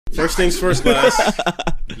First things first, class.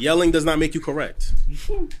 Yelling does not make you correct.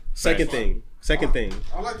 Second thing.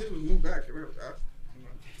 All I did was move back.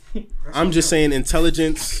 I'm just saying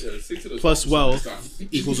intelligence plus wealth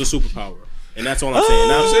equals a superpower. And that's all I'm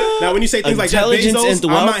saying. Now, when you say things like Jeff Bezos,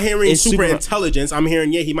 I'm not hearing super intelligence. I'm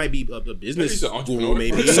hearing, he might be a business guru,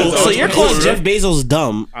 maybe. So you're calling Jeff Bezos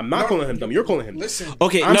dumb? I'm not calling him dumb. You're calling him dumb. Listen.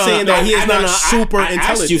 Okay, I'm saying that he is not super intelligent.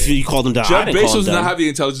 I asked you if you called him dumb. Jeff Bezos does not have the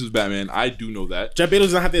intelligence of Batman. I do know that. Jeff Bezos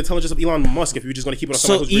does not have the intelligence of Elon Musk. If you're just going to keep it on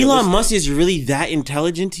so Elon Musk is really that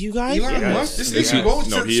intelligent to you guys? Elon Musk, this nigga goes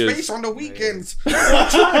to space on the weekends.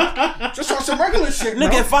 Just on some regular shit.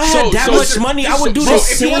 Nigga, if I had that much money, I would do the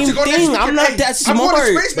same thing. I'm not that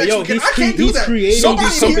smart. But yo, he's creating these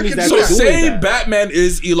companies that so say Batman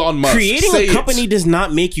is Elon Musk. Creating a company does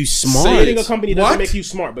not make you smart. Creating a company doesn't make you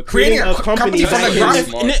smart, but creating a company from the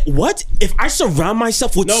ground. What? If I surround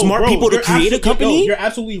myself with smart people to create a company? You're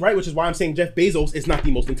absolutely right, which is why I'm saying Jeff Bezos is not the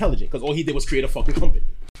most intelligent, because all he did was create a fucking company.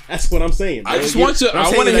 That's what I'm saying. Bro. I want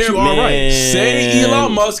to hear you all right. Say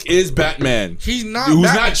Elon Musk is Batman. He's not. Who's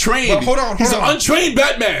not trained? But hold on. He's an untrained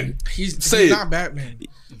Batman. He's not Batman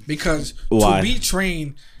because to be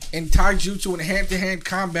trained in taijutsu and hand-to-hand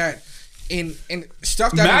combat and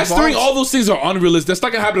stuff that mastering all those things are unrealistic. That's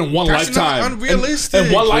not gonna happen in one lifetime. Not unrealistic.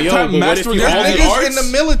 In one lifetime, mastering all the arts in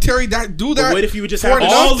the military that do that. But what if you would just have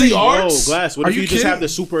all the arts? Glass. What if you just have the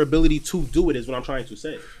super ability to do it? Is what I'm trying to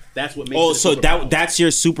say. That's what makes. Oh, so that's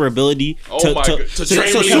your super ability to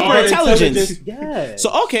super intelligence. Yeah.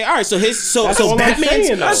 So okay, all right. So Batman's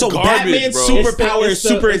superpower is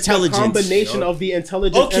super intelligence. Combination of the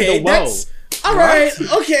intelligence and the wealth. All right.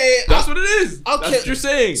 Okay. That's what it is. Okay. That's what you're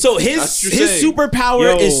saying. So his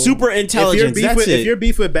superpower is super intelligence. If your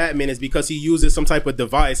beef with Batman is because he uses some type of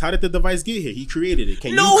device, how did the device get here? He created it.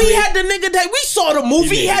 He had the nigga that we saw the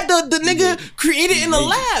movie. He had the nigga created in the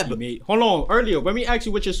lab. Hold on. Earlier, let me ask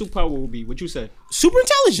you what your superpower will be. What you said? Super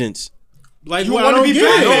intelligence. Like you want to be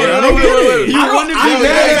Batman? I don't get it. You want to be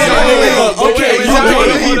Batman? Okay,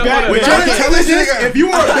 with your intelligence, if you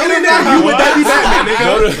were a billionaire, you would not be Batman,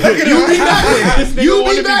 nigga. You be Batman. You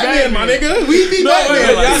be Batman, my nigga. We be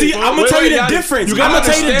Batman. See, I'm gonna tell you the difference. I'm gonna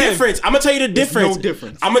tell you the difference. I'm gonna tell you the difference. No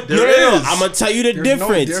difference. I'm gonna tell you the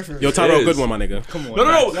difference. Yo, Tyro, good one, my nigga. Come on.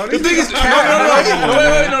 No. The thing is, no.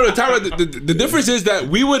 Tyro, the difference is that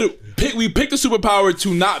we pick the superpower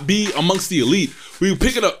to not be amongst the elite. We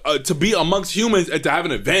pick it to be amongst humans and to have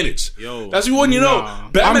an advantage. Yo, that's what you know.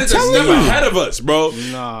 Batman is a step ahead of us, bro.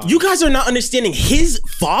 Nah. You guys are not understanding. His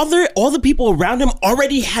father, all the people around him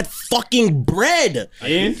already had fucking bread. I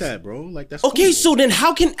get that, bro. Like that's okay. Cool. So then,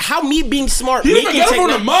 how me being smart? He didn't get it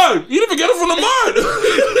from the mud. He didn't get it from the mud.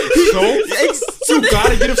 So you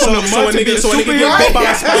gotta get it from the mud. So a nigga get bit by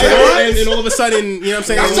a spider, and all of a sudden, you know what I'm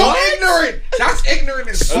saying? That's so ignorant. That's ignorant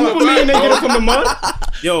as fuck. Superman didn't get it from the mud.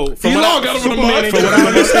 Yo, from what I got it from the mud. From what I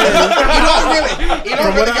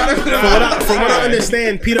understand, from what I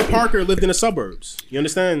understand, Peter Parker lived in the suburbs. You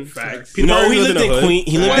understand? Facts. He lived in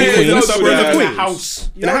Queens. He lived in Queens. In a house.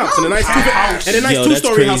 In a nice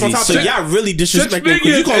two-story house on top. So y'all really disrespecting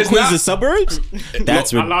Queens. You call Queens the suburbs?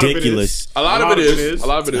 That's ridiculous. A lot of it is.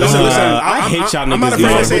 Listen, I hate y'all niggas. I'm not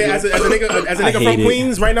afraid to say, as a nigga from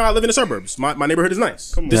Queens, right now I live in the suburbs. My neighborhood is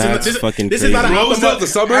nice. That's fucking crazy. This is not an out the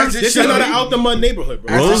suburbs. This is not an out the mud neighborhood,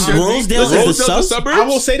 bro. Rosedale is the suburbs. I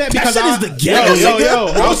will say that because that is the ghetto. Yo,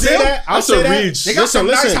 I'll say that. I'll say that. They got some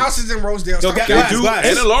nice houses in Rosedale.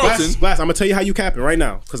 And in Lawrence. Glass, I'm gonna tell you how you capping right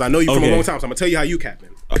now because I know you from a long time. So I'm gonna tell you how you capping.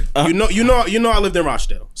 You know I lived in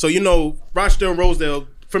Rochdale, so you know Rochdale, Rosedale.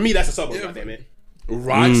 For me, that's a suburb. Goddamn it.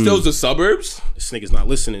 Rochdale's the suburbs. This nigga's not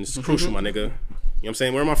listening. This is crucial, my nigga. You know what I'm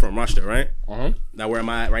saying? Where am I from? Rochdale, right? Now where am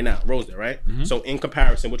I at right now? Rosedale, right? So in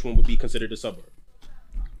comparison, which one would be considered a suburb?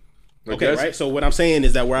 Okay, right? So what I'm saying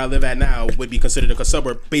is that where I live at now would be considered a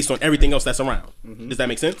suburb based on everything else that's around. Does that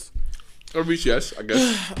make sense? Yes, I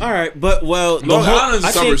guess. All right, but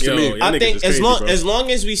I think as long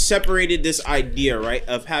as we separated this idea, right,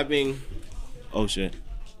 of having,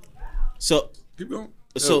 so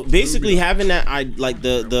basically having that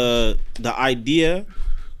the idea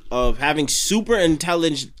of having super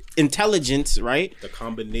intelligence, right? The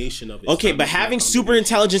combination of it. Okay, but having super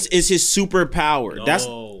intelligence is his superpower.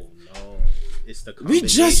 No. It's the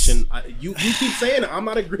combination. You keep saying it. I'm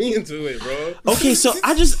not agreeing to it, bro. Okay, so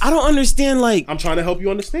I don't understand. Like, I'm trying to help you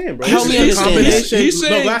understand, bro. Help me understand. He's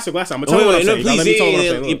saying, glass. I'm gonna tell you what I'm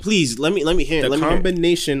saying. Please, let me hear. The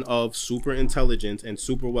combination of super intelligence and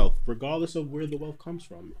super wealth, regardless of where the wealth comes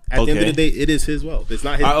from. At the end of the day, it is his wealth. It's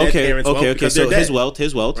not his dead parents' wealth. Okay. So his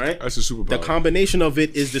wealth, right? That's a superpower. The combination of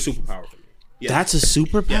it is the superpower for me. That's a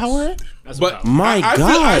superpower? Yes. But my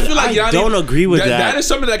God, I don't agree with that. That is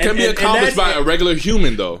something that can be accomplished by a regular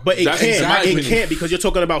human, though. But it can't because you're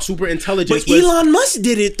talking about super intelligence. But Elon Musk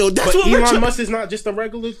did it, though. That's what Elon Musk is not just a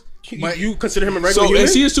regular. You consider him a regular human? So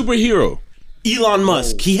is he a superhero? Elon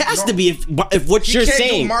Musk, he has to be if what you're saying. He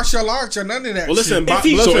can't do martial arts or none of that. Well, listen, shit.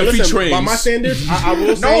 If he trains, by my standards, I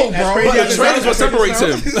will say, no, bro. The train is what separates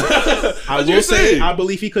him. I will say, I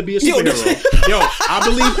believe he could be a superhero. Yo, I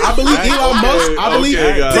believe Elon Musk. I believe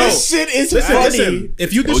this shit is funny. Listen,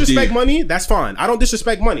 if you disrespect money, that's fine. I don't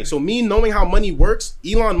disrespect money. So me knowing how money works,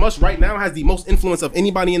 Elon Musk right now has the most influence of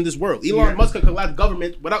anybody in this world. Elon Musk can collapse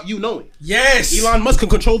government without you knowing. Yes. Elon Musk can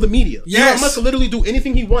control the media. Yes. Elon Musk can literally do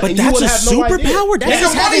anything he wants, but and you would have no idea. Superpower.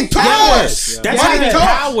 That's having power. That's having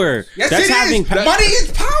power. Yes, that's having power. Money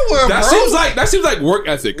is power, bro. That seems like work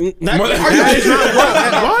ethic. That is not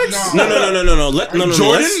work. No.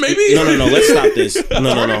 Jordan, maybe? No. Let's stop this.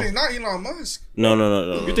 No. Not Elon Musk.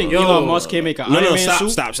 No. You think Elon Musk can't make an Iron Man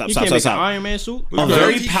suit? Stop. He can't make an Iron Man suit? A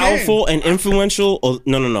very powerful and influential.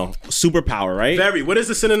 No. Superpower, right? Very. What is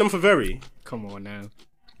the synonym for very? Come on now.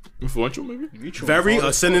 Influential, maybe? Very,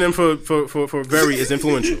 a synonym for very is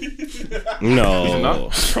influential.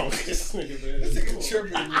 No.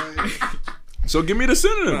 So give me the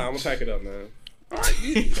synonym. I'm gonna pack it up, man.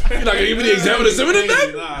 You're not gonna give me the example of the synonym then?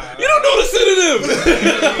 You don't know the synonym.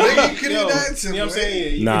 You know what I'm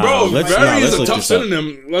saying? Nah, bro, very is a look tough this up.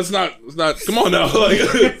 synonym. Let's not. Come on now.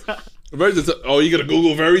 Very's you gonna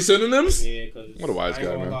Google very synonyms? Yeah, what a wise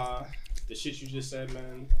guy, man. The shit you just said,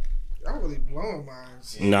 man. Y'all really blowing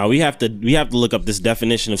minds. No, we have to look up this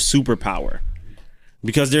definition of superpower.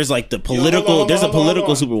 Because there's like the political, there's a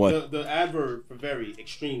political super one. The adverb for very,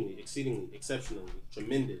 extremely, exceedingly, exceptionally,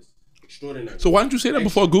 tremendous, extraordinary. So why didn't you say that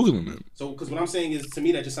before Googling it? So, because what I'm saying is, to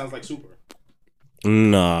me, that just sounds like super.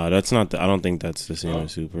 Nah, that's not. I don't think that's the same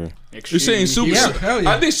as super. You're saying super? Yeah, hell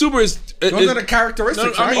yeah. I think super is. Those are the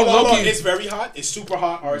characteristics. No, I mean, hold on. It's very hot. It's super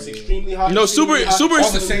hot, or it's extremely hot. No, super is all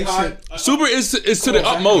the same shit. Super is to the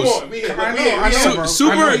utmost. I know, bro.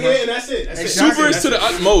 Super, that's it. super is to the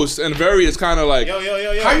utmost, and very is kind of like. Yo.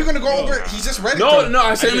 How you gonna go over it? He just read it. No.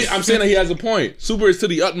 I'm saying that he has a point. Super is to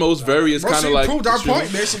the utmost. Very is kind of like. Proved our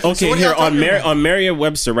point, basically. Okay, here on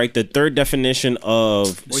Merriam-Webster, right? The third definition of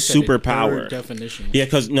superpower. Definition. Yeah,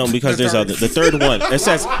 because there's the third one.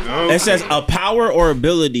 It says a power or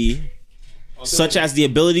ability such as the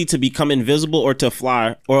ability to become invisible or to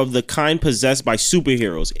fly, or of the kind possessed by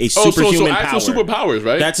superheroes. A superhuman power. So superpowers,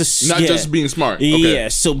 right? That's not just being smart. Okay. Yeah,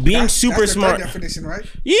 so being super smart. That's the definition, right?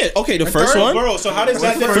 Yeah, okay, the first one. Bro, so how does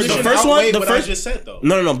that definition outweigh what I just said, though?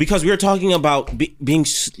 No, because we were talking about being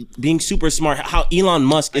super smart. How Elon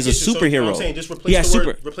Musk is a superhero. I'm saying just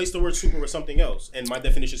replace the word super with something else, and my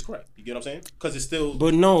definition is correct. You get what I'm saying? Because it's still.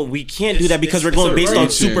 But no, we can't do that because we're going based on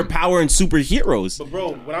superpower and superheroes. But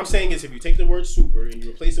bro, what I'm saying is, if you take the word super and you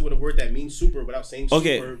replace it with a word that means super without saying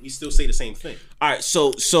super, we still say the same thing. All right,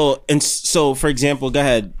 so for example, go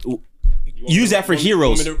ahead. Use that for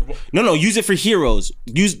heroes. No, use it for heroes.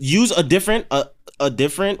 Use a different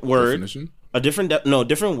word. Definition? A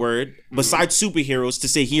different word besides superheroes to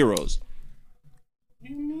say heroes. What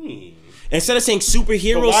do you mean? Instead of saying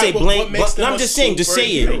superhero, say blank. I'm just saying, just say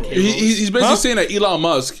it. He's basically saying that Elon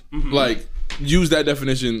Musk use that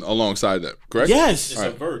definition alongside that, correct? Yes. It's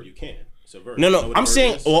a verb. You can't. It's a verb. No. I'm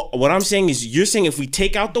saying what I'm saying is you're saying if we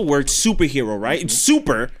take out the word superhero, right?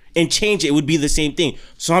 Super and change it would be the same thing.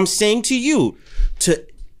 So I'm saying to you to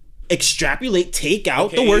extrapolate, take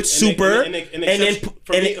out the word super, and then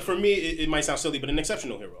for me, it might sound silly, but an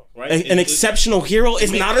exceptional hero, right? An exceptional hero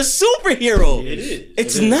is not a superhero. It is.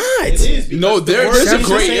 It's not. It is. No, there's a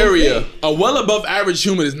gray area. A well above average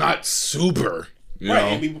human is not super. Right,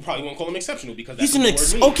 and people probably won't call him exceptional because that's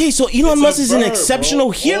he's okay. So Elon Musk is an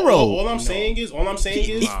exceptional hero. All I'm saying is, Elon Musk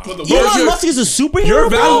is a superhero. Your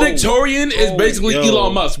valedictorian is basically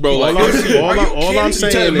Elon Musk, bro. All I'm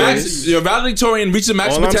saying is, your valedictorian reaches the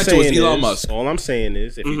maximum potential is Elon Musk. All I'm saying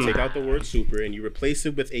is, if you take out the word super and you replace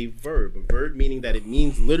it with a verb meaning that it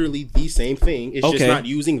means literally the same thing, it's just not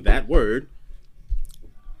using that word.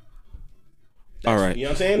 All right. You know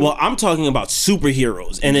what I'm saying? Well, I'm talking about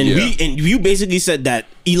superheroes, and then you basically said that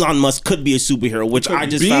Elon Musk could be a superhero, which I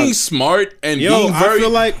just being smart and being very I feel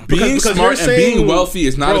like being smart and being wealthy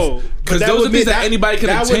is not because those are things that anybody can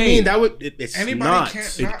attain. It's anybody not.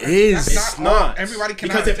 Can't. It is. That's not. Everybody can.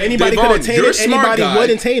 Because if anybody could attain it, anybody would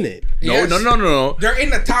attain it. No. They're in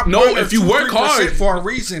the top. No, if you work hard for a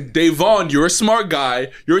reason. Davon, you're a smart guy.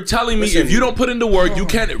 You're telling me if you don't put in the work, you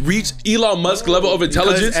can't reach Elon Musk level of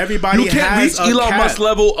intelligence. Everybody you can't reach Elon Musk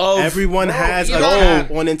level of. Everyone has a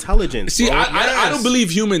cap on intelligence. See, I don't believe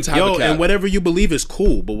humans have a cap. And whatever you believe is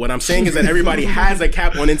cool. But what I'm saying is that everybody has a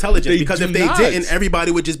cap on intelligence. Because if they didn't,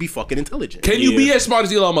 everybody would just be fucking intelligent. Can you be as smart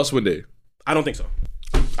as Elon Musk one day? I don't think so.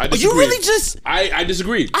 I disagree. You really just... I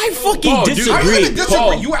disagree. I fucking disagree. How you gonna disagree?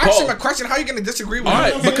 Paul, you asked him a question. How you gonna disagree with him? All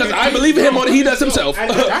right, because I believe in him more than he does himself.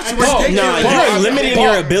 That's ridiculous. You're limiting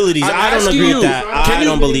your abilities. I don't agree with that. I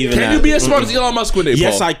don't believe in that. Can you be as smart as Elon Musk one day, Paul?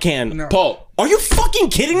 Yes, I can. No. Paul. Are you fucking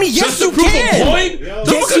kidding me? Yes, Just you to prove can. a point?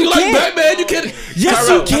 Yes, you like can. Batman, you can. Yes,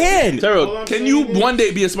 you can. Terrell, can you one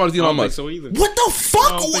day be as smart as Elon Musk? So either. What the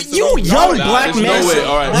fuck? so. You young black there's man. no way.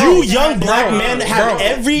 All right. You young black man have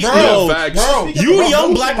every you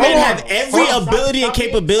young black man have every ability and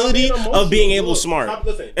capability of being able smart.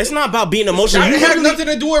 It's not about being emotional. That You has literally- nothing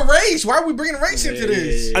to do with race. Why are we bringing race into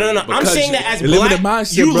this? I don't know. I'm Because saying that as you're limited black,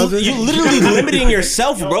 mindset, brother. you literally limiting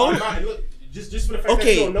yourself, bro. Just for the fact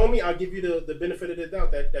that you don't know me, I'll give you the benefit of the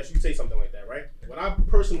doubt that you say something like that, right? What I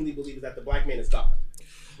personally believe is that the black man is God,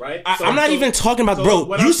 right? I'm not even talking about,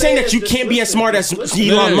 bro. You saying that you can't be as smart as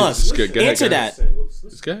Elon Musk? Answer that.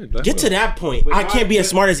 Get to that point. I can't be as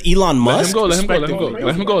smart as Elon Musk. Let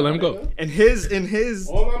him go. In his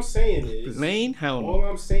All I'm saying is lane, hell no. All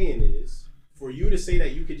I'm saying is, for you to say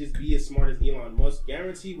that you could just be as smart as Elon Musk,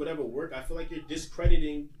 guarantee whatever work, I feel like you're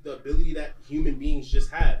discrediting the ability that human beings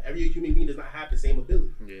just have. Every human being does not have the same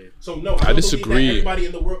ability. Yeah. So no, I disagree. That everybody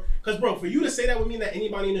in the world, because bro, for you to say that would mean that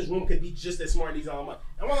anybody in this room could be just as smart as Elon Musk.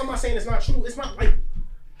 And while I'm not saying it's not true, it's not likely.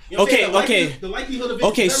 You know the likelihood of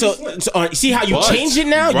it is very slim. See how you changed it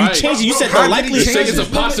now? Right. You changed it. You said Bro, the likelihood. You're saying it's a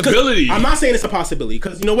possibility. I'm not saying it's a possibility,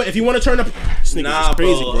 because you know what? If you want to turn up, this nigga's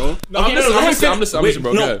crazy, bro. I'm listening,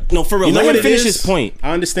 bro. No, for real. You know Let what him it finish is? his point.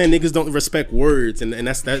 I understand niggas don't respect words, and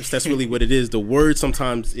that's really what it is. The word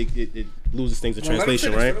sometimes it loses things of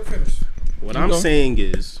translation, right? What I'm saying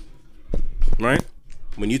is, right?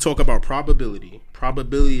 When you talk about probability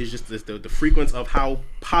is just the frequency of how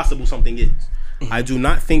possible something is. I do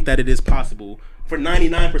not think that it is possible for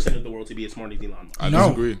 99% of the world to be as smart as Elon Musk. I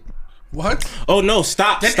disagree. What? Oh no!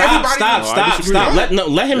 Stop! Let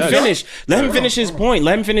him finish. Let him finish his point.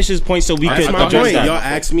 Let him finish his point so we That's can my address point. that. Y'all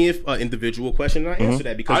ask me if an individual question, and I answer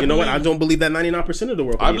that because you know what? I don't believe that 99% of the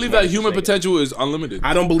world. I believe that human potential is unlimited.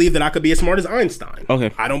 I don't believe that I could be as smart as Einstein.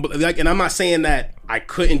 Okay. I don't and I'm not saying that I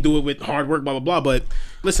couldn't do it with hard work, blah blah blah. But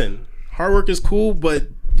listen, hard work is cool, but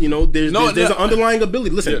you know there's an underlying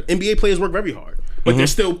ability. Listen, NBA players work very hard. But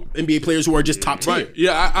there's still NBA players who are just top tier. Right.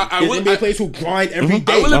 Yeah, NBA players who grind every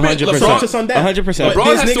day. I will admit, 100%. LeBron 100%.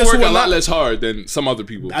 LeBron has to work a lot less hard than some other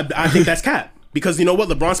people. I think that's cap. Because you know what?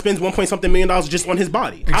 LeBron spends $1.something million just on his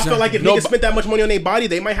body. Exactly. I feel like if niggas spent that much money on their body,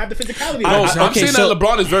 they might have the physicality. I'm saying that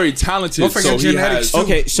LeBron is very talented. So he has.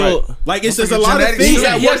 Okay, so like it's just a lot of things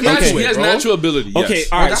that work into it. He has natural ability. Okay,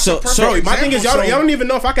 all right. So my thing is y'all don't even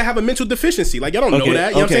know if I could have a mental deficiency. Like y'all don't know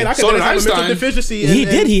that. You know what I'm saying? I could have a mental deficiency. He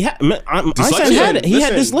did. Einstein had it. He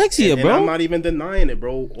had dyslexia, bro. I'm not even denying it,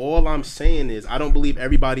 bro. All I'm saying is I don't believe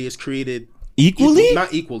everybody is created equally,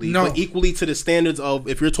 not equally, but equally to the standards of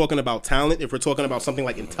if you're talking about talent, if we're talking about something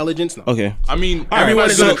like intelligence. No. Okay, I mean,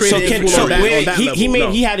 everyone is going to create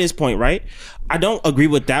he had his point, right? I don't agree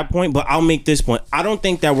with that point, but I'll make this point. I don't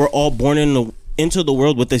think that we're all born into the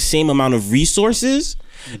world with the same amount of resources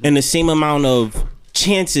and the same amount of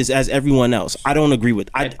chances as everyone else. I don't agree with.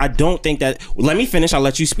 I don't think that. Let me finish. I'll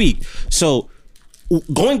let you speak. So,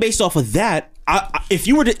 going based off of that. If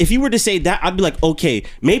you were to say that, I'd be like, okay,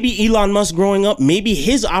 maybe Elon Musk growing up, maybe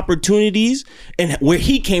his opportunities and where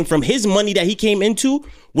he came from, his money that he came into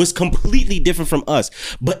was completely different from us.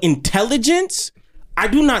 But intelligence, I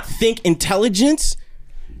do not think intelligence,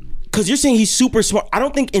 because you're saying he's super smart. I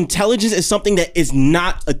don't think intelligence is something that is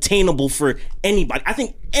not attainable for anybody. I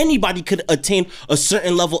think anybody could attain a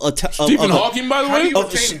certain level of Stephen Hawking, by the way.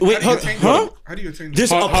 How do you attain?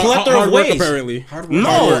 There's a plethora of ways. Apparently,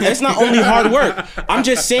 no, it's not only hard work. I'm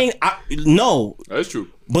just saying, no. That's true.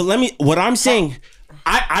 But what I'm saying,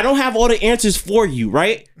 I don't have all the answers for you,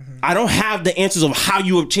 right? I don't have the answers of how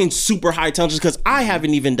you obtain super high intelligence because I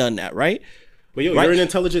haven't even done that, right? But you're an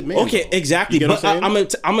intelligent man. Okay, exactly. But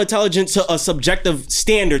I'm intelligent to a subjective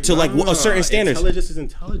standard, to a certain standard. Intelligence is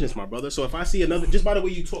intelligence, my brother. So if I see another, just by the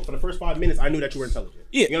way you talk for the first 5 minutes, I knew that you were intelligent.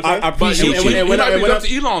 Yeah, you know what I'm saying? I appreciate you. When I up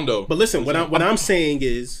to Elon though. But listen, what I'm saying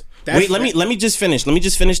is, let me just finish. Let me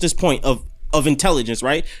just finish this point of intelligence,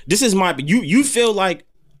 right? This is you feel like.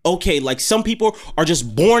 Okay, like some people are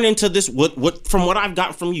just born into this. What from what I've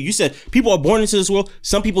got from you, you said people are born into this world.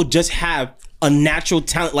 Some people just have a natural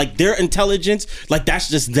talent, like their intelligence, like that's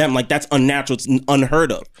just them, like that's unnatural, it's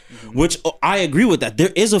unheard of. Which I agree with that. There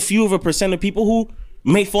is a few of a percent of people who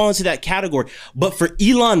may fall into that category. But for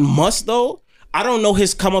Elon Musk, though, I don't know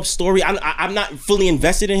his come up story. I'm not fully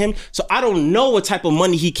invested in him, so I don't know what type of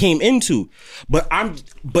money he came into. But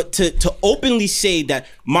to openly say that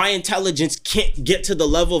my intelligence can't get to the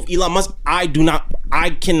level of Elon Musk, I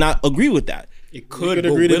cannot agree with that. It could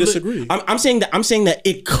agree to disagree. I'm saying that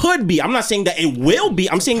it could be. I'm not saying that it will be.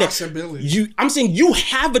 I'm saying that I'm saying you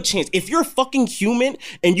have a chance. If you're a fucking human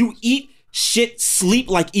and you eat shit, sleep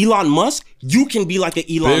like Elon Musk, you can be like an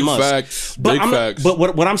Elon Musk. Facts. Big facts. But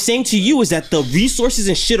what I'm saying to you is that the resources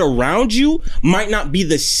and shit around you might not be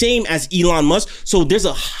the same as Elon Musk. So there's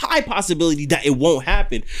a high possibility that it won't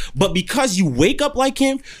happen. But because you wake up like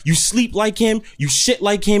him, you sleep like him, you shit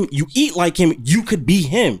like him, you eat like him, you could be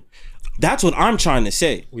him. That's what I'm trying to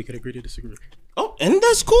say. We could agree to disagree. Oh, and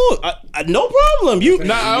that's cool. No problem.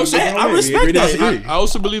 I respect that. I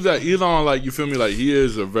also believe that Elon, like, you feel me, like, he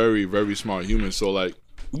is a very, very smart human. So, like,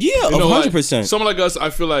 yeah, 100%. Like, someone like us,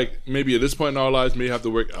 I feel like maybe at this point in our lives, may have to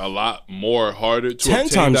work a lot more harder to 10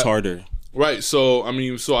 times harder. Right. So, I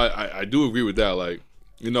mean, I do agree with that. Like,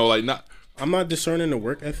 you know, like, not. I'm not discerning the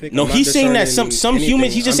work ethic. No, he's saying that some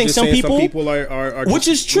humans. He's just saying some people are which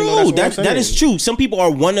is true. You know, that is true. Some people are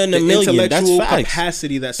one in a million. That's facts.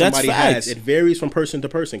 Capacity that somebody has, it varies from person to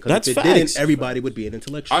person. Because if it didn't, everybody would be an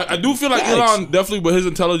intellectual. I do feel like Elon definitely, with his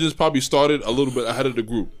intelligence, probably started a little bit ahead of the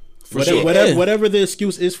group. Whatever the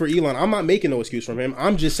excuse is for Elon, I'm not making no excuse from him.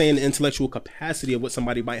 I'm just saying the intellectual capacity of what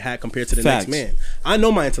somebody might have compared to the next man. I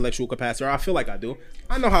know my intellectual capacity, or I feel like I do.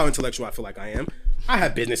 I know how intellectual I feel like I am. I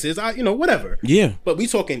have businesses, whatever. Yeah. But we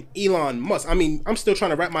talking Elon Musk. I mean, I'm still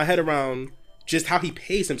trying to wrap my head around just how he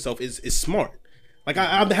pays himself is smart. Like,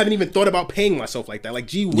 I haven't even thought about paying myself like that. Like,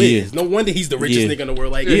 gee whiz. No wonder he's the richest nigga in the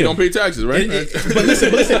world. Like, he don't pay taxes, right? But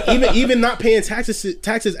listen, even not paying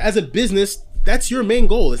taxes as a business, that's your main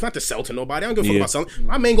goal. It's not to sell to nobody. I don't give a fuck about selling.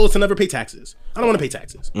 My main goal is to never pay taxes. I don't want to pay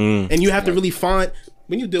taxes. And you have to really find,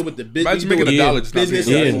 when you deal with the business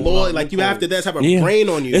and law, like, you have to have a brain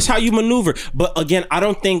on you. It's how you maneuver. But again, I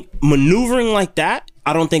don't think maneuvering like that,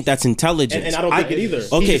 I don't think that's intelligence. And I don't think it either.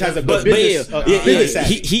 Okay, he just has a good business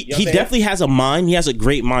he definitely has a mind. He has a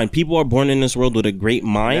great mind. People are born in this world with a great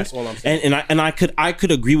mind. That's all I'm saying. And I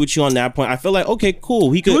could agree with you on that point. I feel like, okay,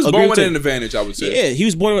 cool. He was born with an advantage, I would say. Yeah, he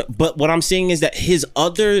was born with, but what I'm saying is that his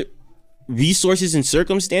other resources and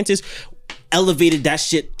circumstances elevated that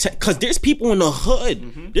shit, because there's people in the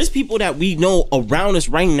hood, there's people that we know around us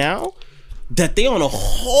right now that they on a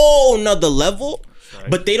whole nother level,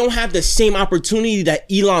 but they don't have the same opportunity that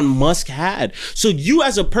Elon Musk had. So you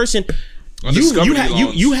as a person,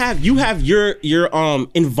 you have your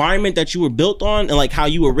environment that you were built on and like how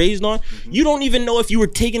you were raised on. You don't even know if you were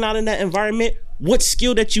taken out in that environment, what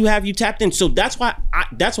skill that you have you tapped in. So that's why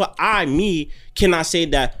I cannot say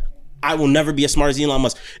that I will never be as smart as Elon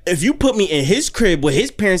Musk. If you put me in his crib with his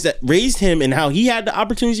parents that raised him and how he had the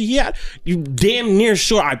opportunities he had, you damn near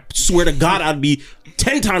sure, I swear to God, I'd be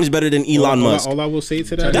 10 times better than Elon Musk. All I will say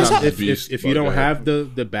to that is if you don't have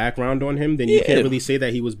the background on him, then you can't really say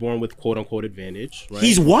that he was born with quote unquote advantage. Right?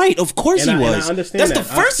 He's white, of course he was. I understand That's the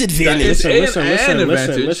first advantage.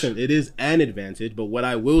 Listen. It is an advantage, but what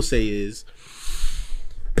I will say is,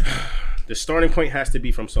 the starting point has to be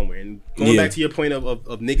from somewhere. And going back to your point of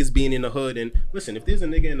niggas being in the hood, and listen, if there's a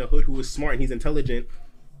nigga in the hood who is smart and he's intelligent,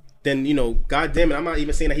 then, you know, God damn it, I'm not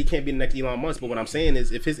even saying that he can't be the next Elon Musk, but what I'm saying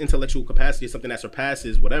is if his intellectual capacity is something that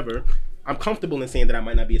surpasses whatever, I'm comfortable in saying that I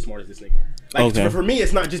might not be as smart as this nigga. Like, for me,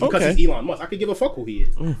 it's not just because he's Elon Musk. I could give a fuck who he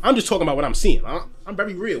is. I'm just talking about what I'm seeing. I'm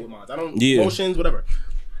very real with mine. I don't emotions, whatever.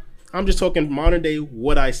 I'm just talking modern day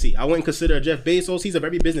what I see. I wouldn't consider Jeff Bezos. He's a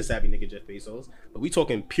very business savvy nigga, Jeff Bezos. But we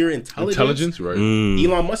talking pure intelligence. Right?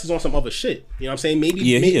 Elon Musk is on some other shit. You know what I'm saying?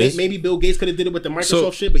 Maybe Bill Gates could have did it with the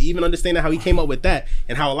Microsoft shit, but even understanding how he came up with that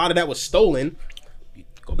and how a lot of that was stolen.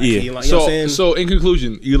 Go back to Elon. You know what I'm saying? So in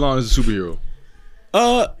conclusion, Elon is a superhero.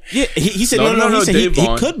 He said no. He said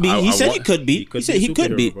he could be. He said he could be. He said he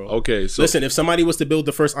could be. Bro. Okay, so listen, if somebody was to build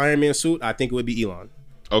the first Iron Man suit, I think it would be Elon.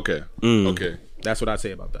 Okay. Okay. That's what I'd say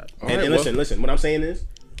about that. And listen. What I'm saying is,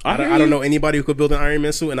 I don't know anybody who could build an Iron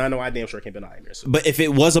Man suit, and I know I damn sure can't build an Iron Man suit. But if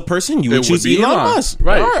it was a person, you would choose Elon Musk,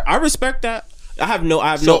 right? All right, I respect that. I have no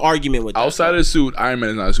argument with that. Outside of the suit, Iron Man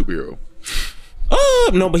is not a superhero.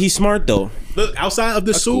 No, but he's smart though. Look, outside of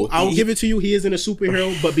the suit, I'll give it to you. He isn't a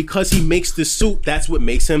superhero, but because he makes the suit, that's what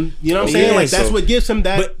makes him. You know what I'm saying? Like that's what gives him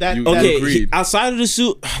that. Outside of the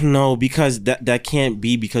suit, no, because that can't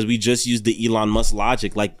be, because we just used the Elon Musk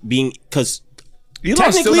logic, like being because.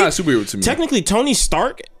 Elon's still not a superhero to me. Technically, Tony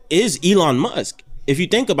Stark is Elon Musk. If you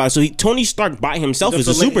think about it, so Tony Stark by himself is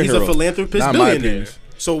a superhero. He's a philanthropist billionaire.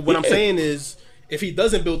 So what I'm saying is, if he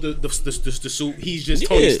doesn't build the suit, he's just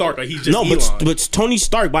Tony Stark. Like he's just Elon. But Tony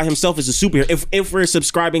Stark by himself is a superhero. If we're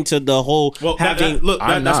subscribing to the whole that's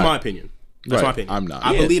my opinion. That's my opinion. I'm not.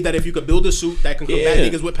 I believe that if you could build a suit that can combat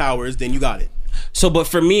niggas with powers, then you got it. So, but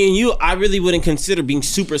for me and you, I really wouldn't consider being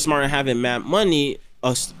super smart and having mad money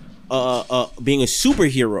being a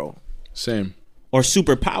superhero. Same. Or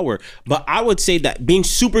superpower, but I would say that being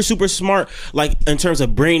super smart, like in terms of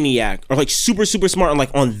Brainiac, or like super smart, like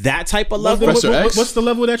on that type of level. What's the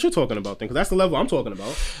level that you're talking about? Then, because that's the level I'm talking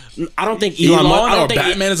about. I don't think Elon Musk or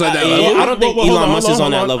Batman is like that level. I don't think Elon Musk is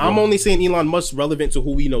on that level. I'm only saying Elon Musk relevant to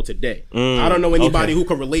who we know today. I don't know anybody who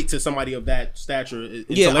can relate to somebody of that stature.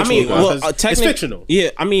 I mean, it's fictional. Yeah,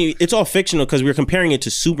 I mean, it's all fictional because we're comparing it to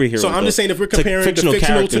superheroes. So I'm just saying, if we're comparing the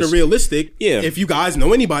fictional to the realistic, if you guys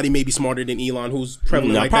know anybody maybe smarter than Elon who's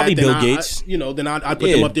prevalent like probably that, Bill Gates. Then I'd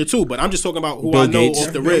put them up there too. But I'm just talking about who I know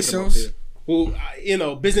off the rip. Who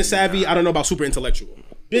business savvy. I don't know about super intellectual.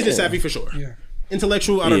 Business savvy for sure. Yeah.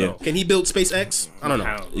 Intellectual, I don't know. Can he build SpaceX? I don't know.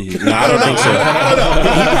 No, I don't think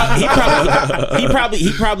so.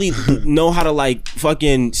 He probably know how to like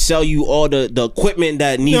fucking sell you all the equipment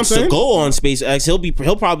that needs to go on SpaceX.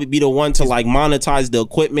 He'll probably be the one to like monetize the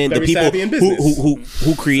equipment, Very the people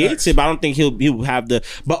who creates it. But I don't think he'll have the.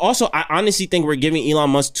 But also, I honestly think we're giving Elon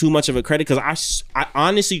Musk too much of a credit because I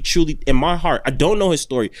honestly, truly, in my heart, I don't know his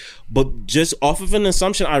story, but just off of an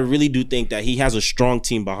assumption, I really do think that he has a strong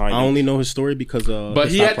team behind him. I only know his story because but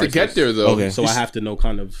he had to get there though. Okay. So I have to know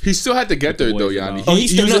kind of. He still had to get there though, Yanni. He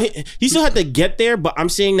still had to get there. But I'm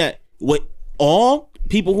saying that with all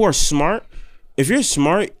people who are smart, if you're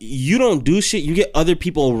smart, you don't do shit. You get other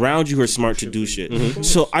people around you who are smart to do shit. Mm-hmm.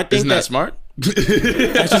 So I think isn't that smart?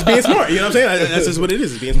 That's just being smart. You know what I'm saying? That's just what it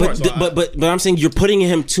is. It's being smart. But I'm saying you're putting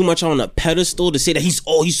him too much on a pedestal to say that he's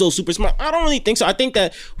so super smart. I don't really think so. I think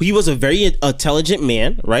that he was a very intelligent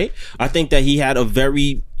man, right? I think that he had a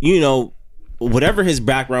very, whatever his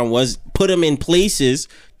background was, put him in places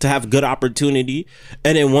to have good opportunity.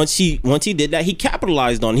 And then once he did that, he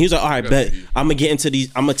capitalized on it. He was like, all right, bet I'm gonna get into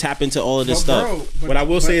these. I'm gonna tap into all of this stuff. What I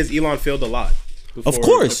will say is Elon failed a lot. Of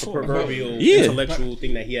course, the proverbial intellectual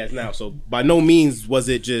thing that he has now. So by no means was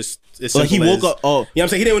it just as simple he woke up. Oh, you know what I'm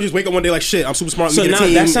saying? He didn't just wake up one day like shit. I'm super smart. So now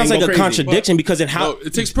that sounds like a contradiction because it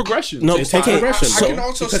takes progression. No, it takes progression. I can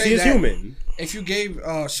also say he is human. If you gave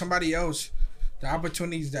somebody else the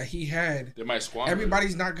opportunities that he had, they might squander.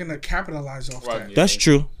 Everybody's not gonna capitalize off that. Yeah. That's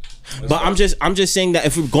true. But I'm just saying that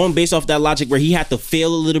if we're going based off that logic where he had to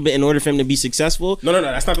fail a little bit in order for him to be successful. No,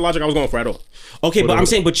 that's not the logic I was going for at all. Okay, but I'm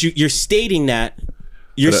saying, but you're stating that.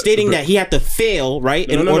 You're stating that he had to fail, right?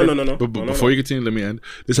 No. But before you continue, let me end.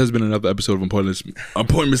 This has been another episode of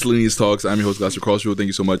Important Miscellaneous Talks. I'm your host, Glasser Crossfield. Thank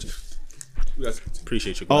you so much.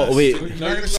 Appreciate you guys. Oh, wait.